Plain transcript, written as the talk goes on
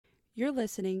You're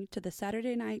listening to the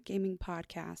Saturday Night Gaming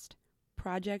Podcast,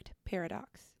 Project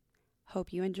Paradox.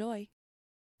 Hope you enjoy.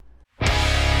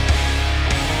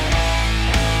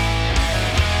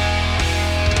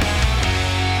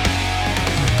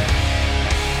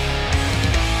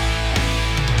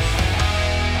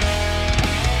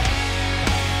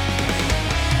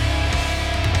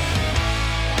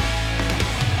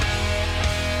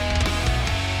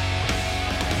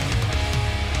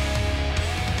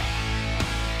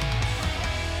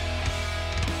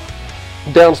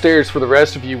 Downstairs, for the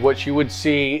rest of you, what you would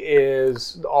see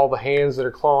is all the hands that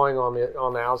are clawing on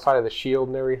the outside of the shield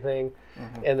and everything,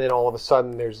 and then all of a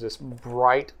sudden there's this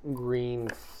bright green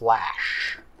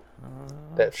flash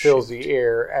that fills the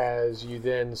air as you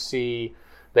then see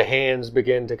the hands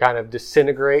begin to kind of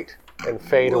disintegrate and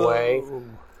fade away,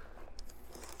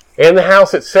 and the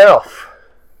house itself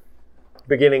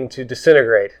beginning to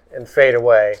disintegrate and fade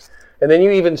away. And then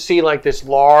you even see like this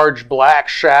large black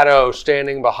shadow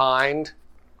standing behind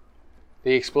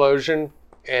the explosion,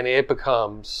 and it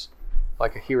becomes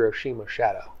like a Hiroshima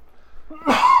shadow,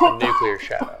 a nuclear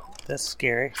shadow. That's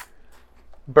scary.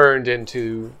 Burned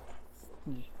into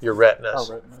your retinas.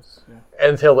 Our retinas, yeah.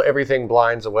 Until everything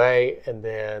blinds away, and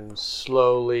then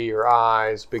slowly your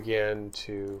eyes begin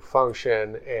to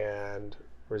function and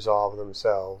resolve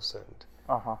themselves and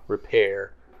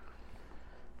repair.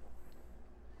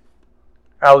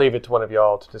 I'll leave it to one of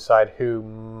y'all to decide who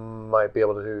might be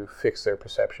able to fix their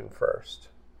perception first.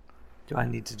 Do I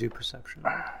need to do perception?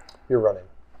 You're running.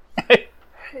 Hey.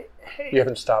 You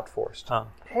haven't stopped Forrest. Oh.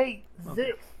 Hey,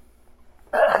 Zix.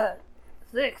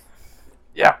 Zix.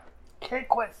 Yeah. Can't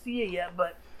quite see you yet,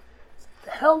 but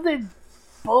the hell did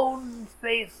Bone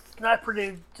Face Sniper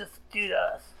Dude just do to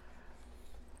us?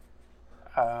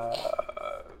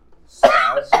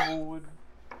 Sazzle would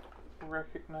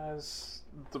recognize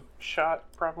the shot,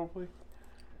 probably,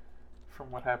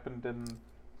 from what happened in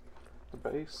the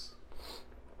base.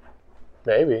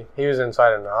 Maybe. He was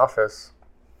inside an office.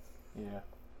 Yeah.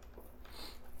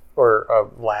 Or a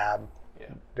lab.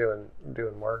 Yeah.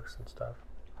 Doing works and stuff.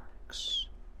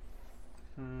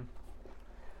 I'm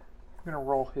going to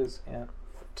roll his int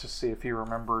to see if he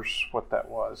remembers what that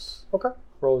was. Okay.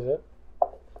 Roll his it.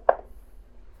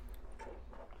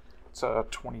 It's a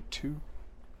 22.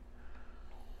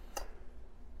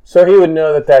 So he would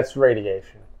know that that's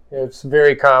radiation. It's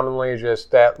very commonly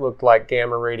just that looked like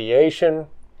gamma radiation.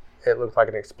 It looked like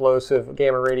an explosive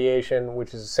gamma radiation,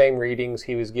 which is the same readings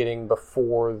he was getting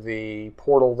before the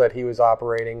portal that he was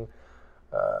operating.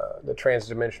 The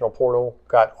transdimensional portal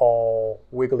got all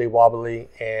wiggly wobbly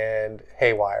and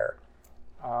haywire.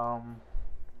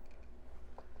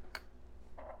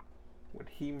 Would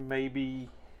he maybe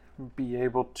be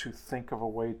able to think of a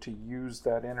way to use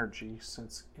that energy,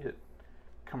 since it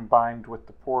combined with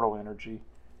the portal energy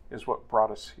is what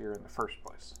brought us here in the first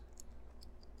place?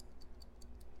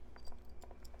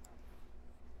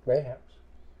 Mayhaps.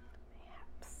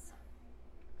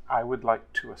 I would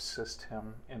like to assist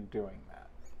him in doing that.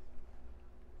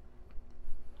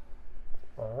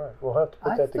 All right, we'll have to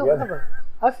put that together.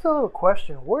 I still have a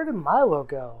question. Where did Milo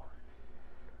go?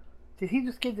 Did he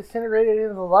just get disintegrated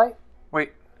into the light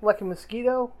Wait, like a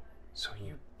mosquito? so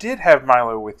you did have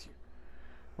Milo with you.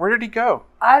 Where did he go?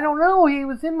 I don't know. He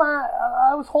was in my...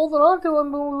 I was holding on to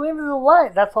him when we went into the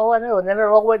light. That's all I know. And then it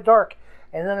all went dark.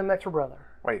 And then I met your brother.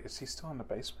 Wait, is he still in the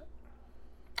basement?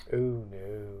 Ooh,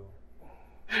 no.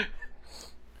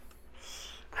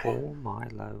 Poor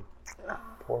Milo.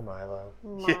 Poor Milo.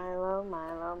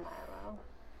 Milo.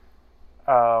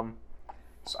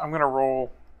 So I'm going to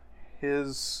roll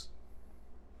his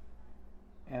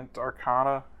Int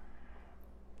Arcana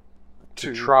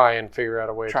To try and figure out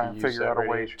a way to use that way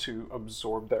radiation. to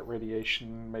absorb that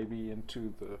radiation, maybe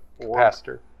into the orb.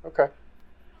 Capacitor. Okay.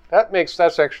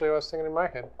 That's actually what I was thinking in my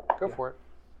head. Go for it.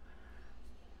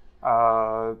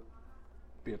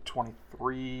 Be a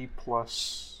 23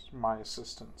 plus my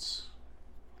assistance.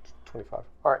 25.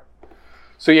 All right.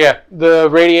 So yeah, the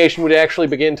radiation would actually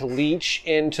begin to leach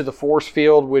into the force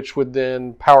field, which would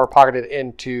then power pocket it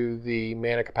into the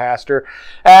mana capacitor.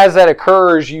 As that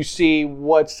occurs, you see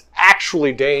what's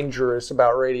actually dangerous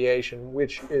about radiation,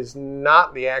 which is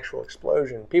not the actual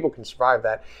explosion. People can survive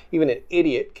that. Even an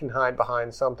idiot can hide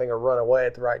behind something or run away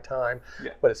at the right time,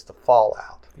 but it's the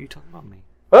fallout. Are you talking about me?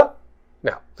 Huh?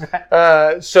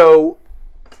 No. So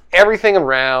everything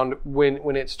around,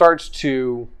 when it starts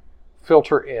to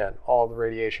filter in, all the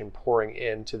radiation pouring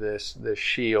into this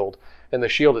shield, and the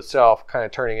shield itself kind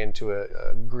of turning into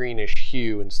a greenish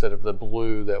hue instead of the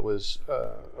blue that was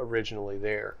originally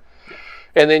there.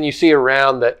 And then you see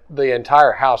around that the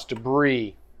entire house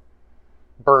debris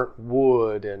burnt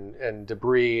wood and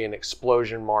debris and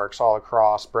explosion marks all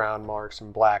across, brown marks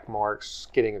and black marks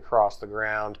getting across the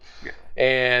ground. Yeah.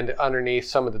 And underneath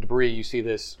some of the debris, you see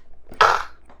this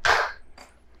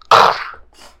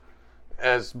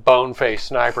as Boneface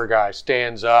Sniper Guy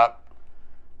stands up,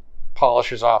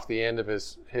 polishes off the end of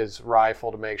his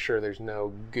rifle to make sure there's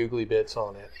no googly bits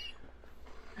on it.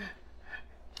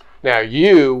 Now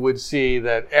you would see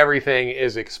that everything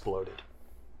is exploded.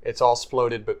 It's all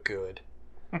exploded but good.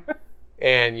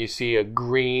 And you see a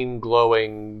green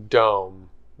glowing dome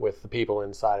with the people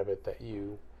inside of it that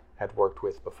you had worked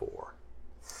with before.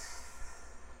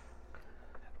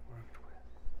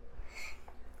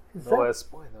 Is No that, es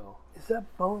bueno. is that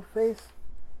Boneface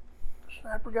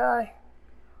Sniper Guy?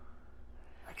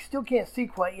 I still can't see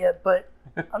quite yet, but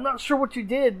I'm not sure what you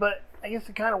did, but I guess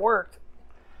it kind of worked.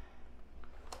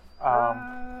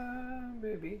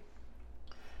 Maybe.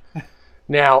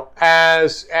 Now,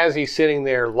 as he's sitting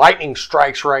there, lightning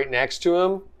strikes right next to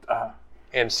him,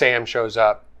 and Sam shows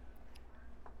up.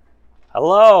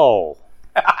 Hello.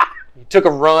 He took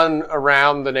a run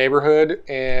around the neighborhood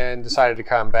and decided to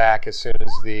come back as soon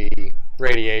as the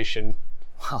radiation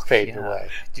faded away.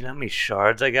 Do you know how many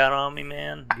shards I got on me,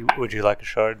 man? Would you like a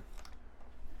shard?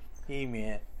 Hey,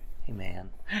 man. Hey, man.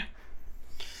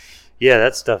 Yeah,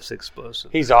 that stuff's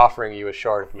explosive. He's offering you a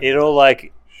shard of mana. It'll,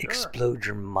 like, explode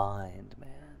your mind, man.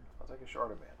 I'll take a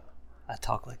shard of mana. I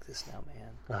talk like this now, man.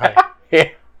 All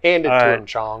right. Hand it All to right. him,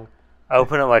 Chong. I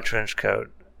open up my trench coat,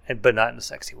 but not in a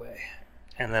sexy way.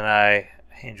 And then I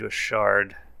hand you a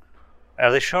shard.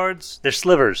 Are they shards? They're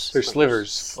slivers. They're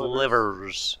slivers.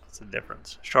 Slivers. That's the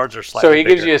difference. Shards are slightly So he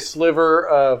gives bigger. you a sliver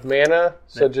of mana,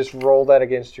 so just roll that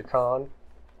against your con.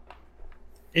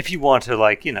 If you want to,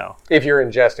 like, you know. If you're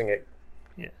ingesting it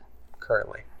Yeah.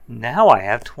 currently. Now I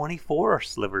have 24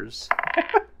 slivers.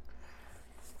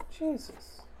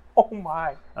 Jesus. Oh,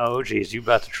 my. Oh, geez, you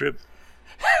about to trip.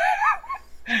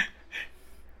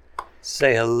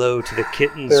 Say hello to the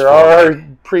kittens. There for are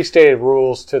me. pre-stated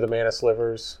rules to the mana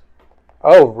slivers.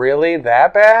 Oh, really?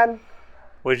 That bad?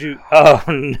 Would you? Oh,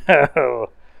 no.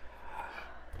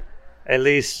 At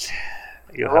least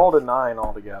You you'll rolled a 9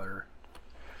 altogether.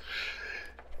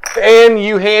 And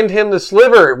you hand him the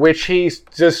sliver, which he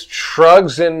just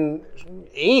shrugs and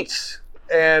eats.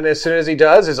 And as soon as he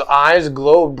does, his eyes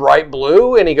glow bright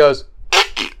blue, and he goes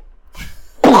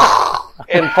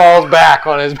and falls back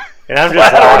on his And I'm just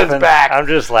flat on laughing. his back. I'm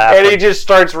just laughing. And he just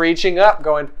starts reaching up,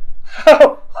 going,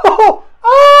 oh, oh,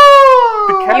 oh.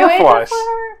 You ate Caterflies. the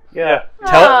sliver? Yeah.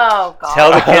 Oh, God.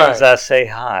 Tell the kittens I say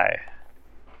hi.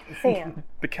 Sam,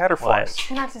 The caterflies. What?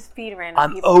 cannot just feed random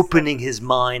I'm people. opening his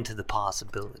mind to the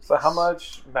possibilities. So how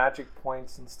much magic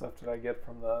points and stuff did I get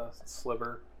from the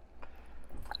sliver?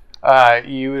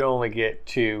 You would only get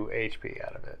 2 HP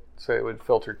out of it. So it would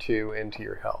filter 2 into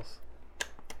your health.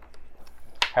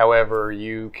 However,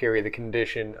 you carry the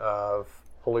condition of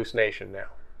hallucination now.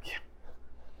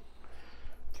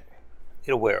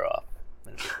 It'll wear off,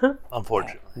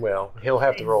 unfortunately. Well, he'll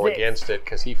have to Hey, roll Zick. against it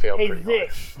because he failed Hey, pretty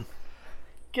hard. Zick,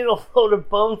 get a load of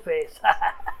Boneface.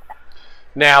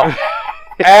 Now,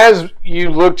 as you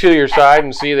look to your side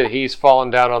and see that he's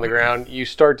fallen down on the ground, you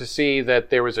start to see that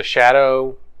there was a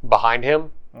shadow behind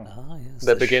him Oh, yes,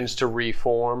 that begins to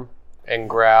reform and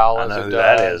growl I as know it who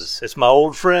does. that is. It's my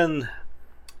old friend,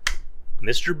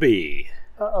 Mr. B.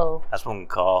 Uh-oh. That's what I'm gonna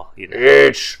call. You know.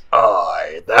 It's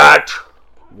I. That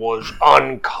was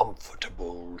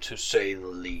uncomfortable, to say the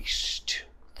least.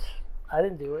 I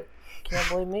didn't do it. Can't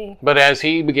blame me. But as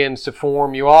he begins to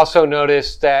form, you also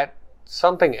notice that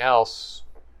something else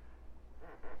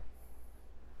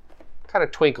kind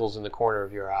of twinkles in the corner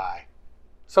of your eye.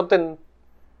 Something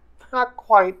not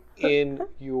quite in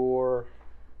your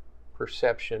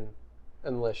perception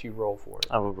unless you roll for it.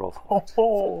 I will roll for it.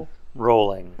 Oh.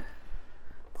 Rolling.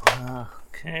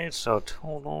 Okay, so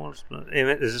total.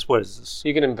 Is this what is this?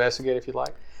 You can investigate if you'd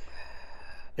like.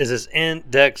 Is this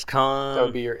int, dex, con? That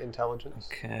would be your intelligence.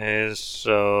 Okay,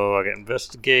 so I got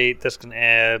investigate. That's gonna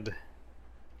add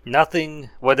nothing.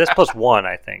 Well, that's plus 1,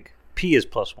 I think. P is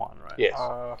plus 1, right? Yes.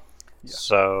 Yeah.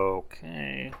 So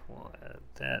okay, we'll add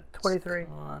that. 23.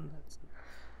 Con.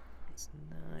 That's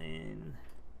 9.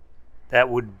 That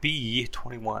would be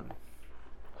 21.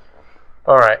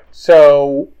 All right.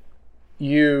 So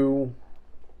you,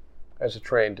 as a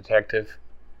trained detective,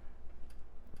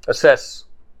 assess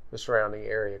the surrounding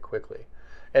area quickly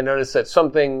and notice that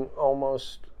something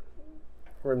almost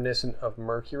reminiscent of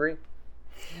Mercury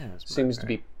Yeah, it's seems to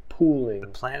Mercury. be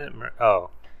pooling Planet. Oh,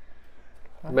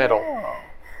 metal.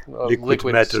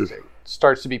 Liquid metal.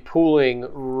 Starts to be pooling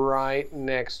right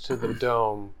next to the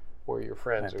dome where your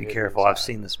friends are. be hidden careful. I've inside.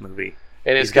 seen this movie.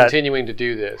 And it's He's got- continuing to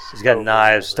do this. He's got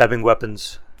knives, stabbing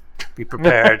weapons. Be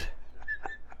prepared.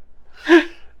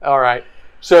 All right.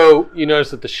 So you notice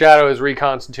that the shadow is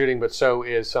reconstituting, but so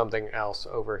is something else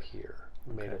over here,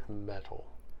 made of metal.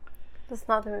 That's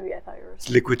not the movie I thought you were. It's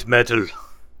liquid metal.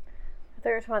 I thought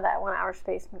you were talking about that 1 Hour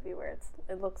Space movie where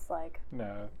it looks like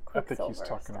No, I think he's Quicksilver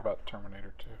talking stuff. about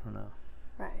Terminator 2. No.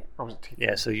 right. Or was it T3?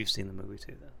 Yeah, so you've seen the movie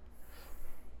too then.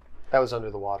 That was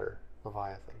Under the Water,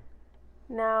 Leviathan.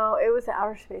 No, it was an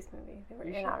outer space movie. They were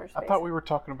in outer space. I thought we were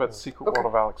talking about the Secret World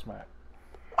of Alex Mack.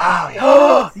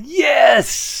 Oh,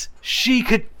 yes! She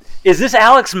could... Is this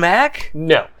Alex Mack?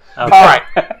 No. Okay. All right.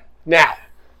 Now,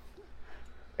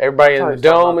 everybody in the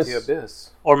dome is... The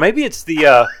Abyss. Or maybe it's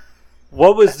the...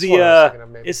 what was That's what I was thinking of,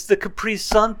 maybe. It's the Capri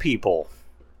Sun people.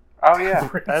 Oh, yeah.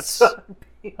 That's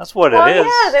what Well, it is.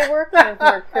 yeah, they were kind of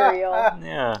mercurial.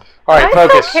 Yeah. All right, Am I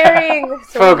focus. still carrying the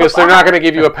Focus. They're not going to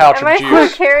give you a pouch Am I of still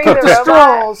juice. carrying the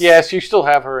robot? Yes, you still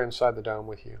have her inside the dome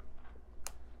with you.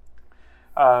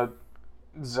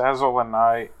 Zazzle and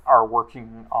I are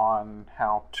working on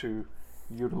how to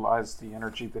utilize the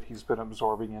energy that he's been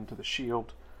absorbing into the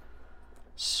shield.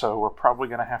 So we're probably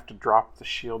going to have to drop the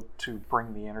shield to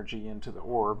bring the energy into the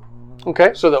orb.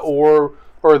 Okay, so the orb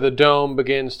or the dome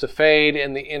begins to fade,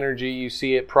 and the energy, you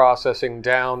see it processing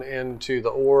down into the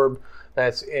orb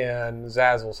that's in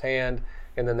Zazzle's hand,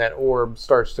 and then that orb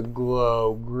starts to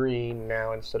glow green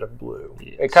now instead of blue.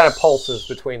 Yes. It kind of pulses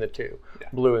between the two,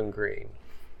 blue and green.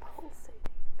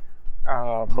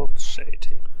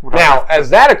 Pulsating. Now, as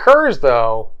that occurs,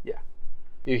 though, Yeah.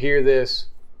 you hear this.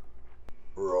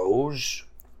 Rose?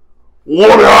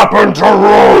 What happened to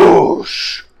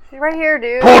Rose? She's right here,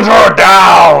 dude. Put her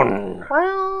down!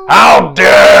 Well, How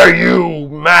dare you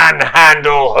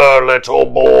manhandle her, little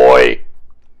boy?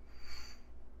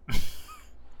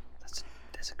 That's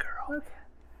a girl.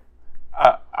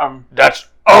 That's...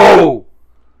 Oh!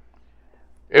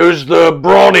 It was the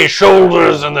brawny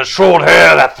shoulders and the short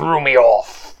hair that threw me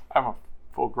off. I'm a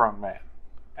full-grown man,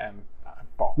 and I'm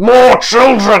bald. More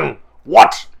children!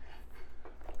 What?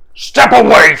 Step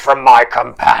away from my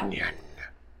companion.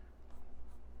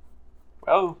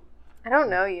 Well, I don't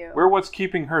know you. we're what's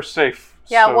keeping her safe.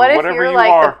 Yeah, so what if whatever you're you like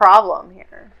are, the problem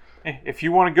here? if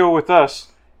you want to go with us,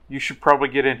 you should probably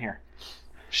get in here.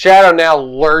 Shadow now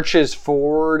lurches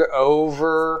forward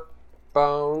over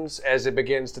Bones as it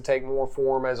begins to take more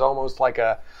form as almost like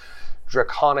a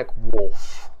draconic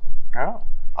wolf. Oh.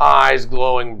 Eyes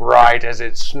glowing bright as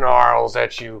it snarls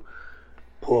at you.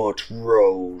 Put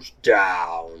Rose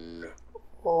down.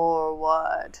 Or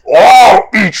what? I'll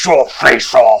eat your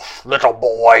face off, little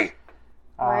boy.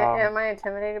 Am I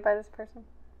intimidated by this person?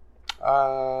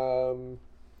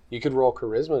 You could roll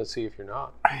charisma to see if you're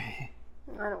not. I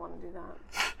don't want to do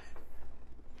that.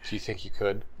 Do you think you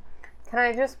could? Can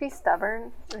I just be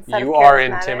stubborn? instead You of are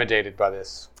charismatic? intimidated by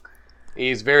this.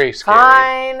 He's very scary.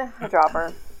 Fine. I drop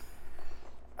her.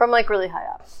 From like really high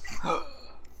up.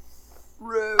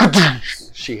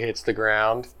 She hits the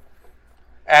ground.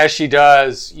 As she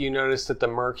does, you notice that the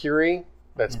mercury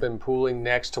that's been pooling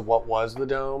next to what was the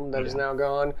dome that is now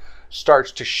gone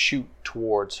starts to shoot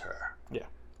towards her.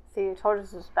 See, I told you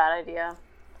this was a bad idea.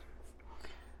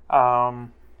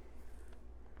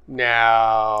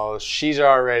 Now, she's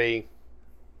already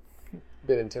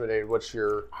been intimidated. What's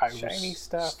your... Shiny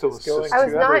stuff still is going assist- I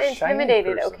was to not every shiny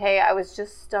intimidated, person. okay? I was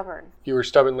just stubborn. You were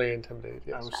stubbornly intimidated,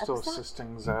 I yes. was still was not.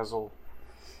 assisting Zazzle.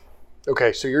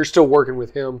 Okay, so you're still working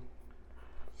with him.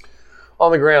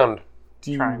 On the ground,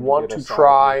 do you Trying to want get to us out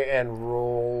try of and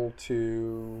roll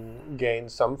to gain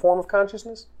some form of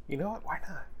consciousness? You know what? Why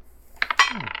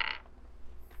not?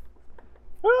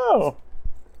 Oh,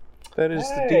 that is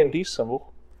Hey. the D&D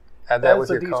symbol. Add that That's with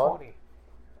a your con.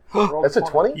 D20. Roll That's a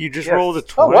 20? You just Yes. rolled a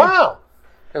Oh, 20. wow!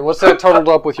 And what's that totaled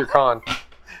up with your con?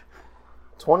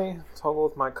 20 total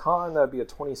with my con, that'd be a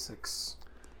 26.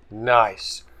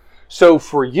 Nice. So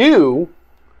for you,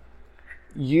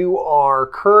 you are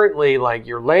currently, like,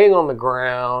 you're laying on the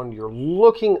ground, you're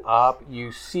looking up,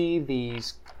 you see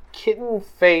these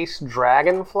kitten-faced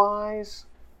dragonflies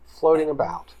floating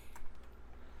about.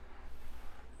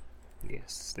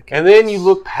 Yes. The And then you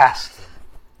look past them,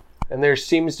 and there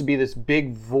seems to be this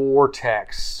big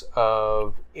vortex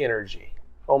of energy,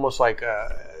 almost like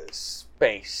a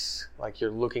space, like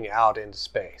you're looking out into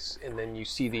space, and then you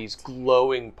see these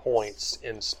glowing points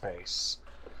in space.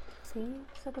 See?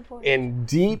 So the voice. And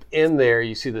deep in there,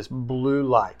 you see this blue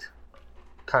light,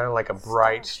 kind of like a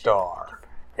bright star,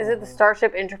 Is it the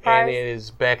Starship Enterprise? and it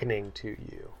is beckoning to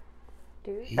you.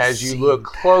 Dude? As you look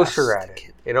closer at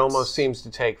it, it almost seems to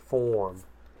take form.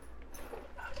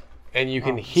 And you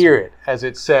can hear it as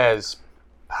it says,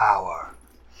 power,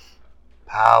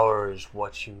 Power is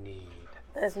what you need.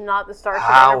 That is not the Starship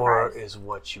Power Enterprise. is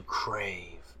what you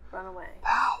crave. Run away.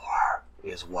 Power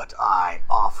is what I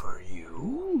offer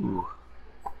you.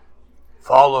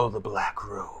 Follow the black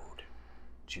road.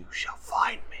 You shall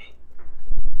find me.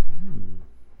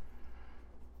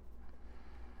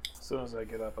 As soon as I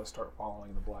get up, I start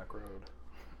following the black road.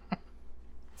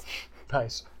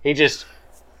 Nice. He just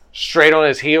straight on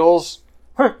his heels.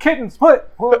 Kittens,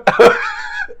 what?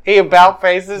 He about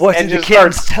faces What and did the just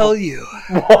kittens starts tell you?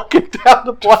 walking down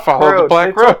the black Follow road. the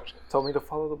black road. Told me to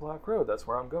follow the black road. That's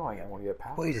where I'm going. I want to get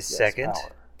power. Wait a Yes, second.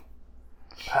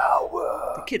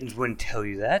 Power. The kittens wouldn't tell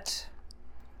you that.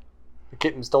 The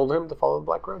kittens told him to follow the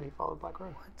black road. He followed the black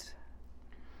road. What?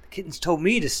 The kittens told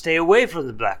me to stay away from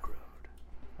the black road.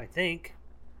 I think.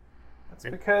 That's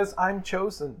because I'm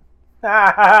chosen.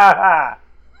 Ha ha ha!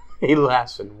 He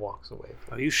laughs and walks away.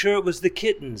 Are you sure it was the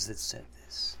kittens that said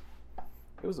this?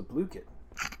 It was a blue kitten.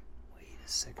 Wait a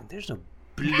second. There's no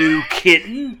blue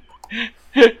kitten.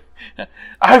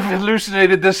 I've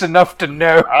hallucinated this enough to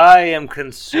know. I am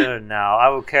concerned now. I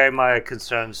will carry my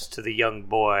concerns to the young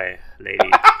boy,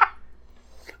 lady.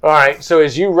 All right, so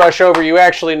as you rush over, you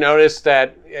actually notice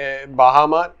that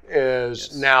Bahamut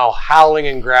is now howling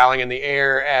and growling in the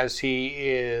air as he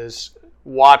is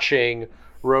watching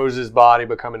Rose's body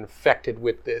become infected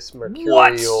with this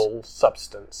mercurial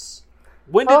substance.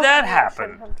 When did that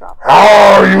happen?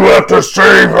 Oh, you have to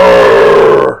save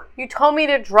her! You told me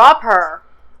to drop her.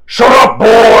 Shut up,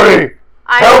 boy!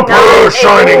 I'm not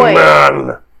a boy.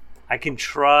 man! I can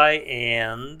try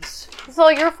and... It's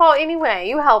all your fault anyway.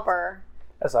 You help her.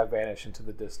 As I vanish into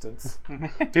the distance.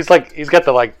 He's got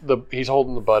he's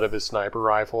holding the butt of his sniper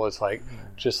rifle. It's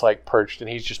just perched, and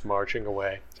he's just marching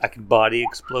away. I can body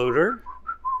explode her.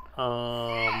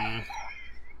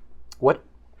 What?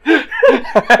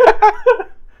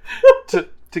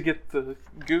 To get the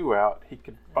goo out, he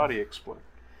could body explode.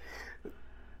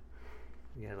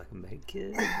 Yeah, like a med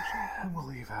kit. We'll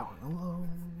leave that one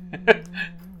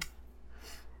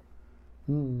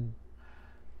alone.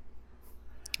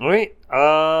 All right.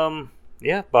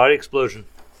 Yeah, body explosion.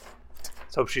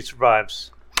 Let's hope she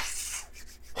survives.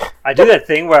 I do that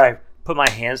thing where I put my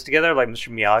hands together like Mr.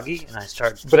 Miyagi, and I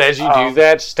start. But as you do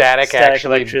that, static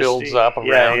actually electricity builds up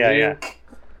around yeah, you. Yeah.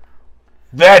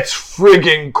 That's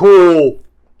friggin' cool!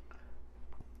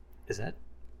 Is that?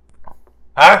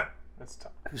 Huh? That's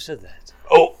tough. Who said that?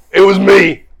 Oh, it was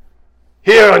me!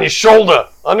 Here on your shoulder,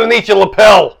 underneath your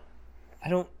lapel! I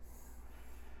don't.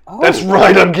 Oh, That's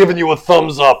right, I'm giving you a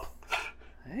thumbs up.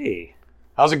 Hey,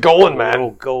 How's it going, man?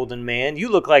 little golden man. You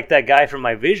look like that guy from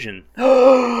my vision.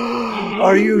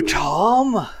 Are you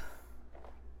Tom?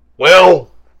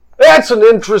 Well, that's an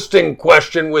interesting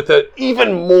question with an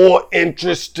even more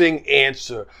interesting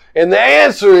answer. And the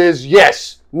answer is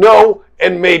yes, no,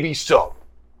 and maybe so.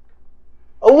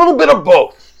 A little bit of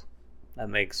both. That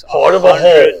makes Part of a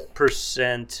whole.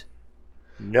 100%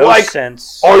 no Like,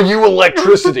 sense. Are you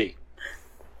electricity?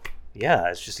 Yeah,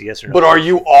 it's just a yes or no. But are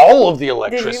you all of the Did you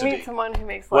electricity? meet someone who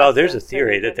makes Well, less there's a sense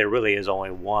theory than you that there really is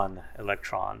only one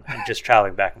electron and just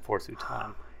traveling back and forth through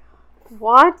time. did?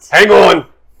 What? Hang on.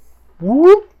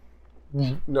 Whoop.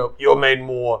 No, you're made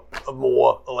more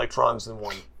electrons than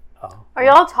one. Oh. Are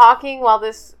y'all talking while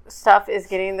this stuff is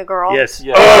getting the girl? Yes.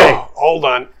 Yeah. Oh, hold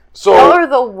on. Y'all So are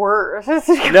the worst.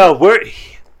 No, we're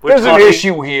there's an talking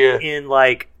issue here. in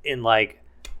like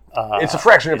It's a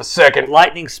fraction of a second.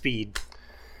 lightning speed.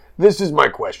 This is my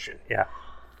question. Yeah.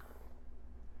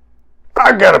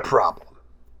 I got a problem.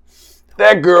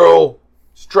 That girl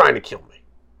is trying to kill me.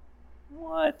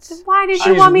 What? Why did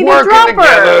you She's want me to working drop her?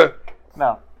 together.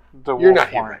 No, the You're wolf not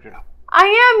here wanted right you. now.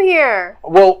 I am here.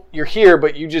 Well, you're here,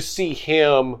 but you just see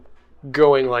him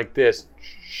going like this.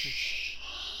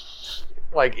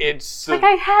 Like it's Like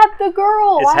I had the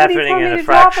girl. It's Why would he happening tell me in a to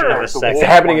drop fraction her? of a it's second.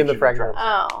 happening in the wanted you to fraction.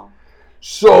 drop Oh,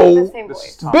 So same This is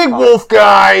voice. Tom big Cruise. wolf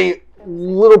guy,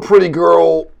 little pretty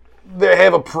girl, they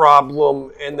have a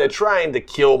problem and they're trying to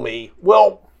kill me.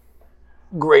 Well,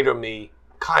 greater me,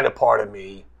 kind of part of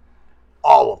me,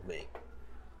 all of me.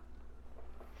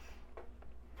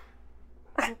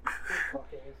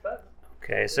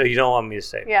 Okay, so you don't want me to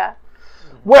say. Yeah.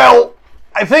 Well,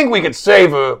 I think we could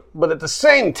save her, but at the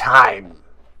same time,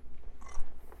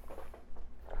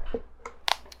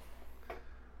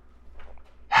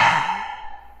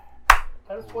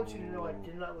 I just want you to know I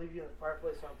did not leave you in the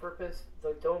fireplace on purpose.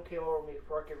 The dome came over me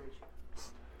before I could reach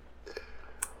you.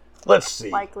 let's see.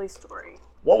 Likely story.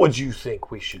 What would you think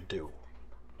we should do?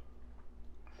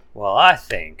 Well, I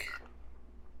think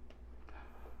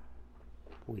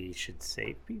we should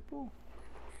save people.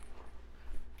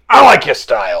 I like your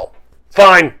style.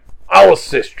 Fine, I'll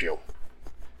assist you.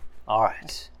 All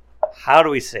right. How do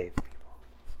we save?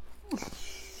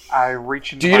 I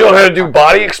reach into Do you my know how to back do pocket.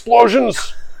 body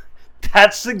explosions?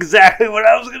 That's exactly what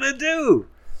I was gonna do.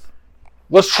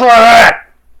 Let's try that.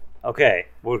 Okay,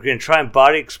 we're gonna try and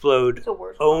body explode It's the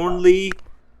worst one. only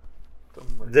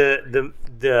the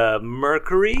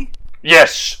mercury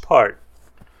Yes. part.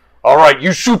 All right,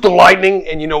 you shoot the lightning,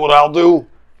 and you know what I'll do?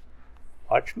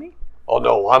 Watch me. Oh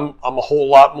no, I'm a whole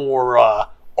lot more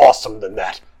awesome than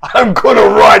that. I'm gonna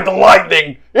ride the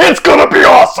lightning. It's gonna be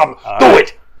awesome. Do right.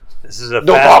 it. This is a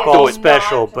No, Bob, do fastball it.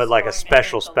 special, Not just but like a going to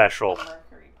special hit the special.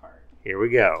 mercury part. Here we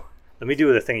go. Let me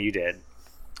do the thing you did.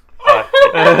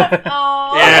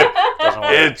 Oh. Yeah, Doesn't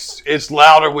work. it's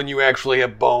louder when you actually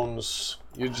have bones.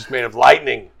 You're just made of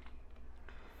lightning.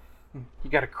 You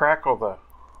got to crackle though.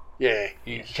 Yeah,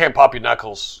 you can't pop your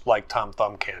knuckles like Tom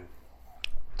Thumb can.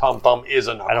 Tom Thumb is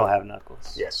a knuckle. I don't have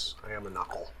knuckles. Yes, I am a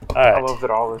knuckle. All I right. love that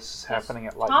all this is happening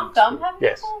at lightning Tom Thumb speed. have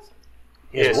Yes. knuckles?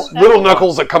 Yes, little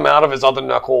knuckles that come out of his other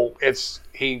knuckle.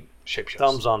 He shapeshifts.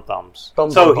 Thumbs on thumbs.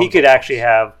 Thumbs so on he thumbs could on actually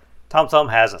have Tom Thumb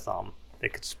has a thumb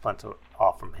that could splinter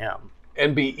off from him.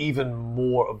 and be even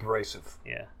more abrasive.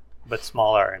 Yeah, but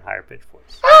smaller and higher pitched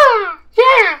voice.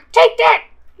 Yeah, take that.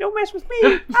 Don't mess with me.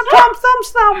 I'm Tom Thumb's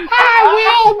thumb.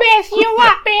 I will mess you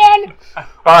up, man.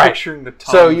 All right. Picturing the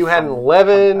So tongue you had an from-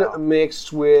 11 out.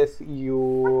 mixed with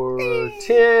your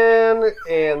 10,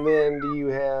 and then do you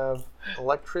have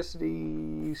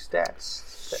electricity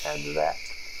stats to add to that?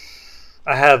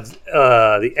 I have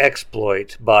the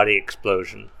exploit body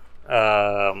explosion.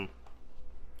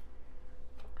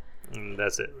 And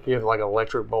that's it. Do you have like an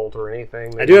electric bolt or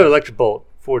anything? I do have electric bolt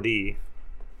 4D.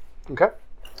 Okay.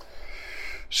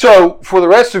 So for the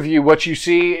rest of you, what you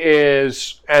see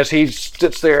is as he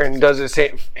sits there and does his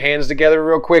hands together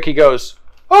real quick, he goes,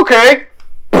 "Okay,"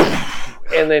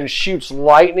 and then shoots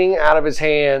lightning out of his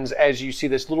hands as you see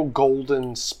this little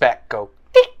golden speck go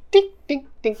ding, ding, ding,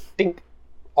 ding, ding,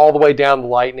 all the way down the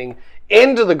lightning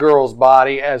into the girl's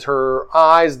body as her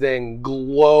eyes then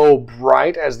glow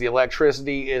bright as the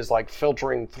electricity is like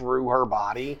filtering through her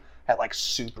body at like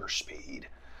super speed.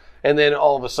 And then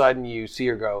all of a sudden you see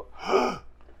her go,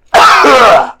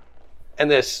 and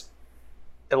this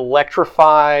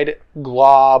electrified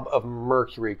glob of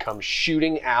mercury comes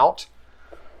shooting out.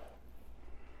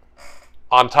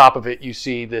 On top of it, you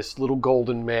see this little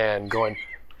golden man going,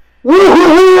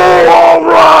 "Woo-hoo-hoo, all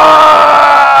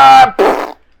right!"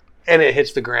 And it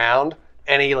hits the ground,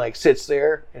 and he like sits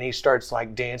there, and he starts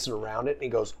like dancing around it, and he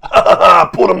goes,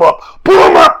 "Put him up, put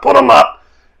him up, put him up,"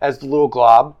 as the little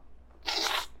glob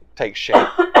takes shape,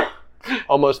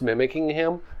 almost mimicking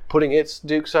him, putting its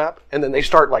dukes up, and then they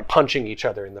start like punching each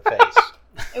other in the face.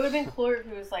 It would have been cooler if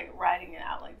he was like riding it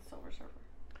out like the Silver Surfer.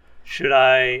 Should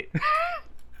I,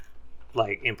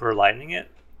 like, Emperor Lightning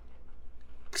it?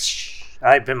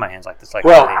 I bend my hands like this, like the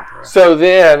Well, Emperor. so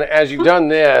then, as you've done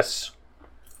this,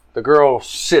 the girl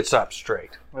sits up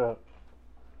straight.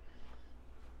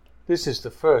 This is the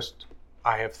first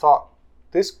I have thought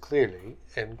this clearly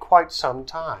in quite some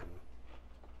time.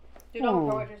 Dude, don't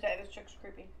care what you say. This chick's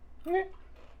creepy.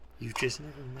 You just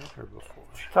never met her before.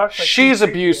 Talks like She's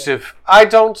creepy. abusive. I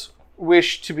don't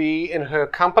wish to be in her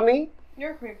company.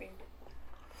 You're creepy.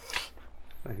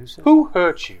 Wait, who said Who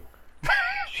hurt you?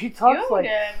 She talks You like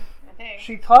did, I think.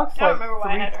 she talks I don't like remember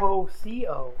why I had her.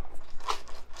 3PO.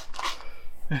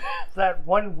 That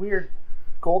one weird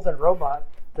golden robot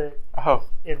that Oh,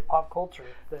 in pop culture.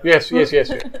 That, Yes.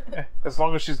 as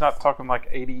long as she's not talking like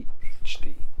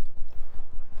ADHD.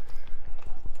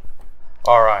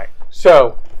 All right.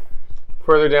 So,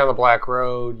 further down the Black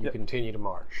Road, you Yep. continue to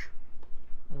march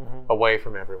away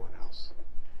from everyone else.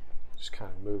 Just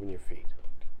kind of moving your feet.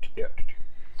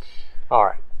 All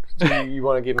right. So you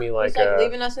want to give me like He's like a...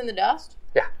 leaving us in the dust.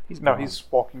 He's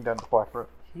walking down the Black Road.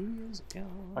 He's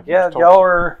gone. Like Yeah, he was y'all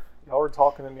told were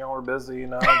talking and y'all were busy. You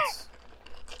know, it's,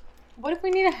 What if we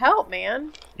need help,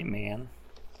 man? Hey, man.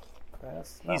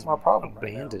 that's He's not my problem.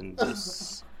 Right now. abandoned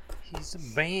us. He's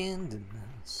abandoned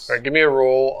us. All right, give me a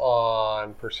roll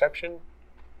on perception.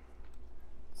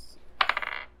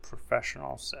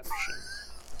 Professional section.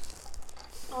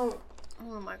 Oh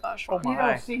my gosh. Oh You my.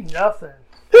 don't see nothing.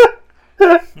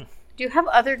 Do you have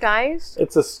other dice?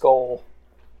 It's a skull.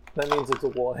 That means it's a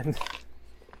 1.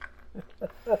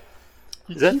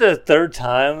 Is that the third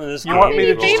time in this You game? want me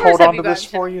to many just favors hold have on you to this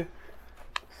gotten? for you?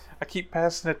 I keep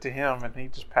passing it to him, and he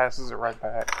just passes it right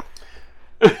back.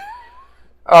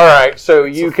 All right, so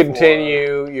you a 4.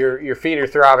 continue. Your feet are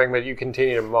throbbing, but you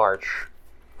continue to march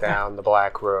down the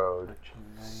Black Road.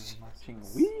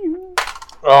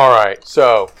 All right,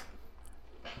 so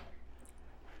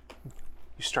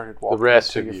You started walking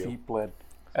rest until of your you. feet bled,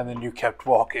 and then you kept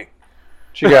walking.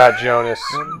 What you got, Jonas?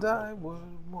 And I would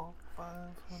walk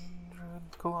 500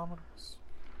 kilometers.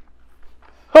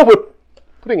 Oh, we're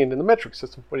putting it in the metric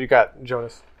system. What do you got,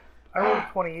 Jonas? I rolled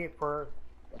 28 for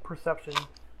perception.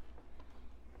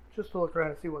 Just to look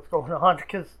around and see what's going on,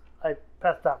 because I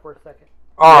passed out for a second.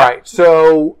 All right.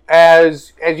 So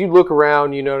as you look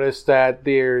around, you notice that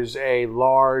there's a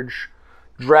large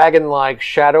dragon-like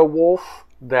shadow wolf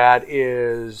that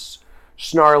is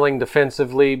snarling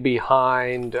defensively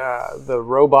behind the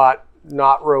robot,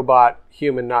 not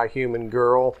human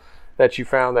girl that you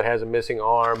found that has a missing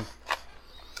arm.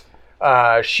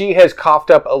 She has coughed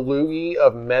up a loogie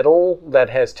of metal that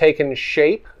has taken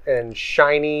shape, and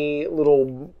shiny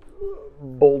little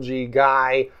bulgy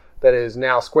guy that is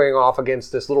now squaring off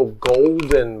against this little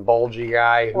golden bulgy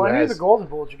guy. Who Well, I knew has, the golden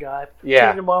bulge guy.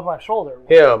 Yeah. Seen him on my shoulder. him.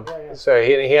 Yeah. So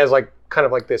he has like kind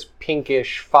of like this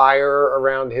pinkish fire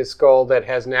around his skull that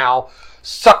has now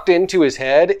sucked into his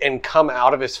head and come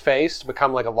out of his face to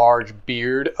become like a large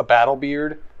beard, a battle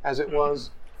beard, as it was.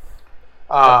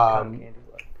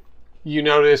 You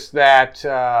notice that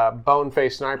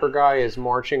bone-faced sniper guy is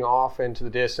marching off into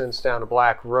the distance down a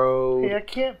black road. Hey, I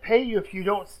can't pay you if you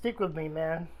don't stick with me,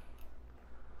 man.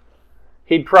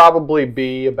 He'd probably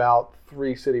be about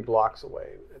 3 city blocks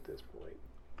away at this point.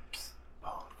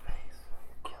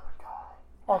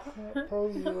 I can't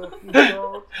pay you if you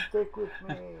don't stick with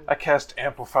me. I cast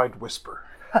Amplified Whisper.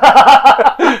 Do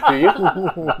you?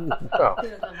 Oh. He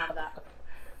doesn't have that.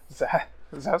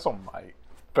 Zazzle might,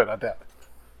 but I doubt it.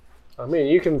 I mean,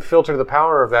 you can filter the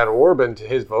power of that orb into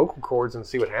his vocal cords and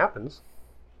see what happens.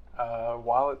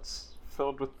 While it's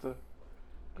filled with the...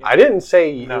 I didn't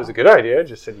say it No. was a good idea, I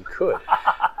just said you could.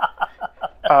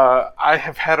 I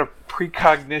have had a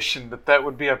precognition that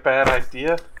would be a bad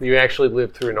idea. You actually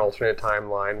lived through an alternate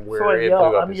timeline where So I it yell,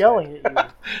 blew up I'm his yelling head. at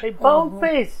you. Hey,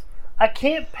 Boneface, I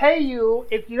can't pay you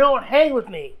if you don't hang with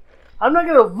me. I'm not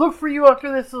going to look for you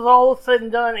after this is all said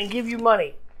and done and give you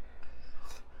money.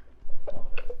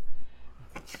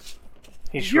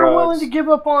 He If you're willing shrugs. to give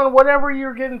up on whatever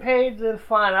you're getting paid, then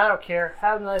fine. I don't care.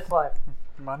 Have a nice life.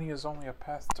 Money is only a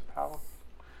path to power.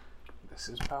 This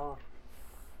is power.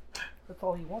 That's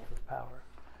all he wants is power.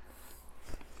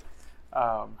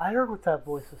 Um, I heard what that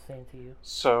voice was saying to you.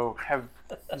 so have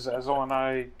Zazzle and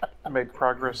I made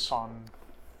progress on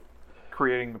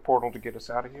creating the portal to get us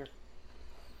out of here?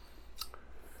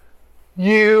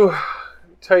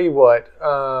 Tell you what,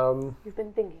 You've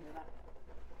been thinking about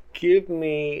it. give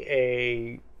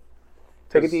me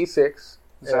take a D6,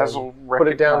 Zazzle and put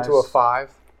it down to a 5.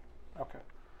 Okay.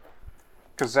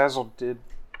 Because Zazzle did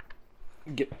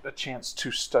get a chance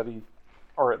to study,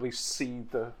 or at least see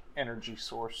the energy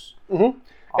source. Mm-hmm.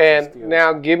 And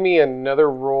now give me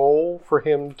another roll for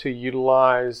him to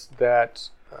utilize that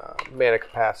mana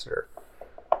capacitor.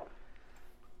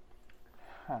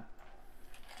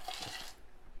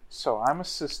 So I'm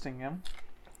assisting him.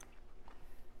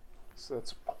 So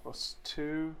that's a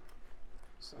 +2.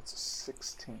 So that's a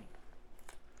 16.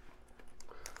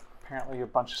 Apparently a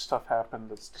bunch of stuff happened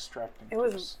that's distracting. It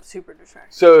was super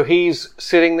distracting. So he's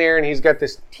sitting there and he's got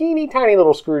this teeny tiny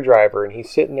little screwdriver and he's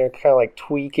sitting there kind of like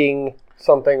tweaking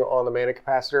something on the mana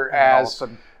capacitor And all of a as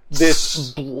sudden,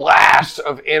 this blast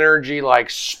of energy like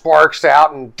sparks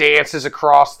out and dances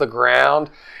across the ground,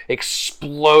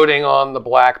 exploding on the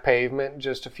black pavement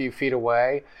just a few feet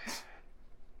away.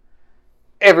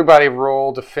 Everybody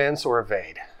roll defense or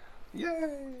evade.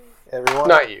 Yay! Everyone?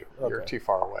 Not you. You're Okay. too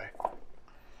far away.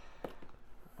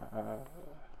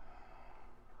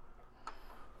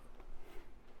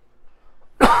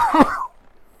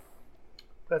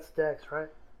 That's Dex, right?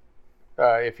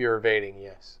 If you're evading,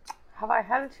 yes. Have I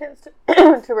had a chance to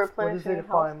to What replenish is it any if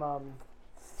health? I'm,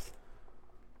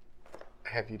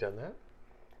 Have you done that?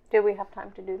 Did we have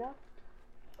time to do that?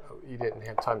 Oh, you didn't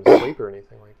have time to sleep or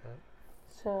anything like that?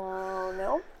 So,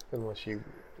 no. Unless you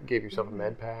gave yourself a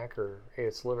med pack or ate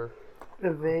its liver.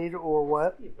 evade or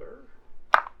what?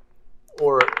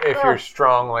 Or if you're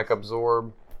strong, like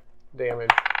absorb damage.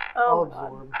 Oh, I'll my God.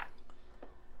 absorb.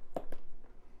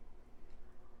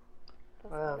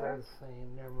 Oh, they're the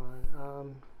same. Never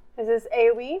mind. Is this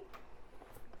AoE?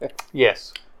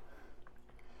 Yes.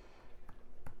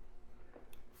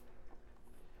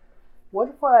 What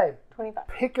if I 25.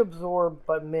 pick absorb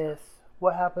but miss?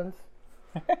 What happens?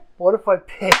 What if I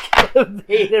pick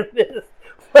evade and miss?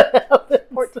 What happens?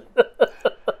 14.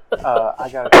 I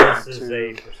got a chance This is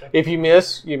to. a If you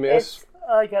miss, you miss.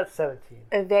 I got 17.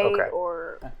 Evade Okay.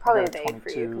 or probably I got evade for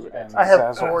you. 22, 'cause and I have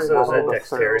Zazzle authority So is over that the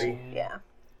dexterity? 13. Yeah.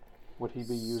 Would he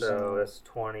be using So that's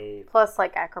 20. Plus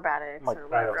like acrobatics like or I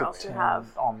whatever don't else you 10 have.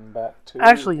 on that too?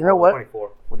 Actually, you know Or what?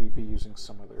 24. Would he be using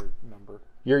some other number?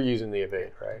 You're using the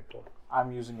evade, right?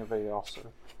 I'm using evade also.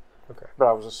 Okay. But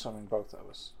I was assuming both of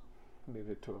us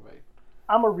needed to evade.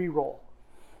 I'm a reroll.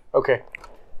 Okay.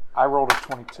 I rolled a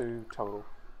 22 total.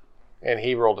 And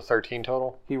he rolled a 13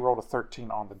 total? He rolled a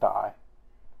 13 on the die.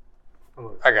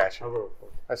 I got you.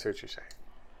 I see what you're saying.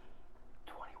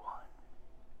 21.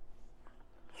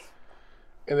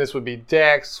 And this would be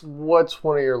Dex. What's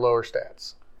one of your lower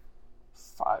stats?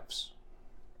 5s.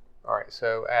 All right,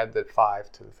 so add the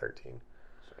 5 to the 13.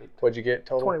 So 8. What'd you get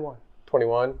total? 21.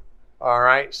 21. All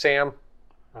right, Sam?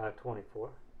 24.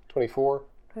 24.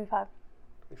 25.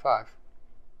 25.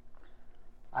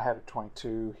 I had a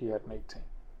 22. He had an 18.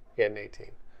 He had an 18.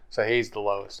 So he's the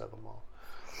lowest of them all.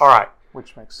 All right.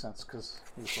 Which makes sense because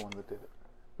he's the one that did it.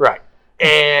 Right.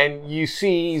 And you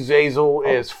see Zazel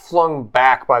is flung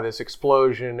back by this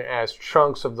explosion as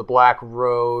chunks of the black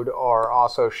road are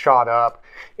also shot up.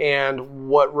 And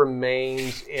what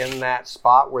remains in that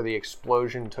spot where the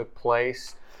explosion took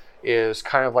place is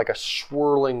kind of like a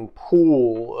swirling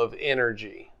pool of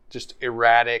energy. Just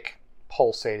erratic,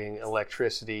 pulsating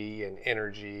electricity and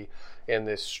energy in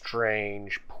this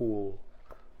strange pool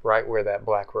right where that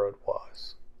black road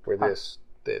was, where this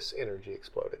energy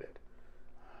exploded in.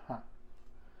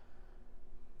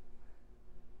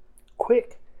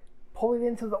 Quick, pull it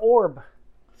into the orb.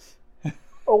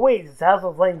 Oh wait,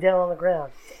 Zazel's laying down on the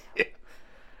ground.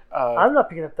 I'm not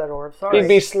picking up that orb, sorry. He'd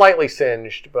be slightly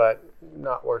singed, but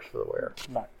not worse for the wearer.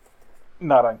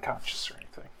 Not unconscious or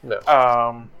anything. No.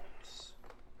 Not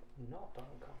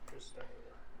unconscious.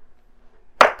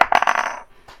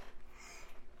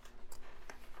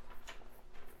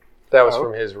 That was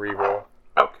from his reroll.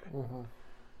 Okay.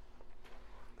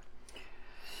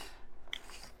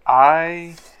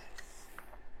 I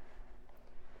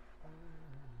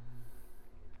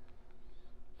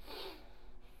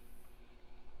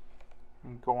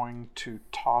am going to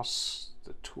toss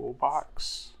the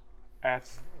toolbox at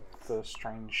the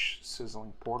strange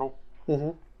sizzling portal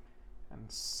Mm-hmm.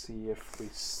 and see if we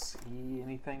see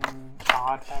anything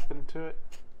odd happen to it.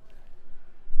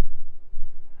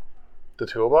 The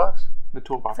toolbox? The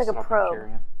toolbox It's like that a I've probe. been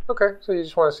carrying. Okay, so you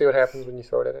just want to see what happens when you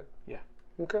throw it at it? Yeah.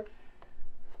 Okay.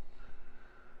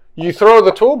 You throw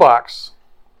the toolbox,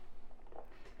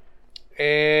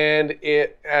 and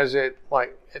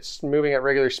it's moving at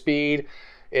regular speed,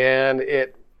 and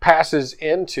it passes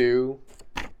into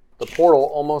the portal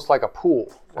almost like a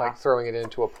pool, like throwing it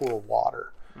into a pool of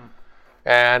water.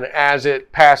 And as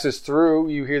it passes through,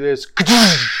 you hear this.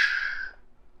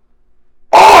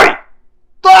 Oi!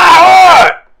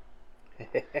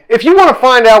 If you want to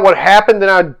find out what happened, then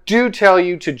I do tell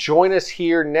you to join us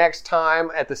here next time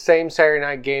at the same Saturday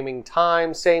Night Gaming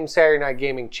time, same Saturday Night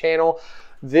Gaming channel.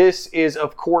 This is,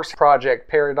 of course, Project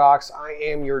Paradox. I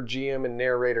am your GM and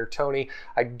narrator, Tony.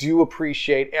 I do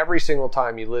appreciate every single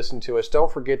time you listen to us.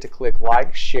 Don't forget to click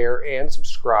like, share, and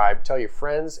subscribe. Tell your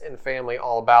friends and family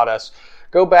all about us.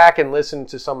 Go back and listen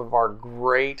to some of our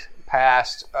great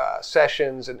past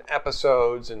sessions and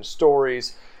episodes and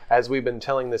stories as we've been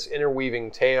telling this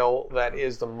interweaving tale that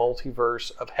is the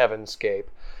multiverse of Heavenscape.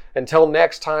 Until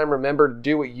next time, remember to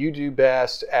do what you do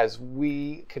best as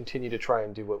we continue to try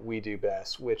and do what we do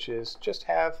best, which is just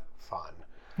have fun.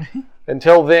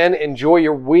 Until then, enjoy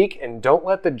your week and don't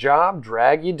let the job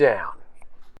drag you down.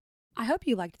 I hope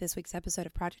you liked this week's episode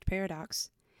of Project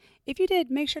Paradox. If you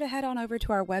did, make sure to head on over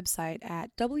to our website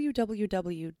at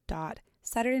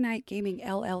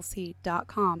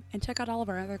www.SaturdayNightGamingLLC.com and check out all of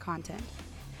our other content.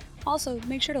 Also,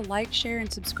 make sure to like, share,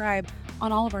 and subscribe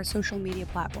on all of our social media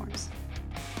platforms.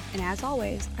 And as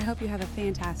always, I hope you have a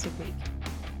fantastic week.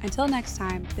 Until next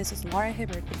time, this is Laura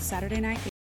Hibbard with Saturday Night Gaming.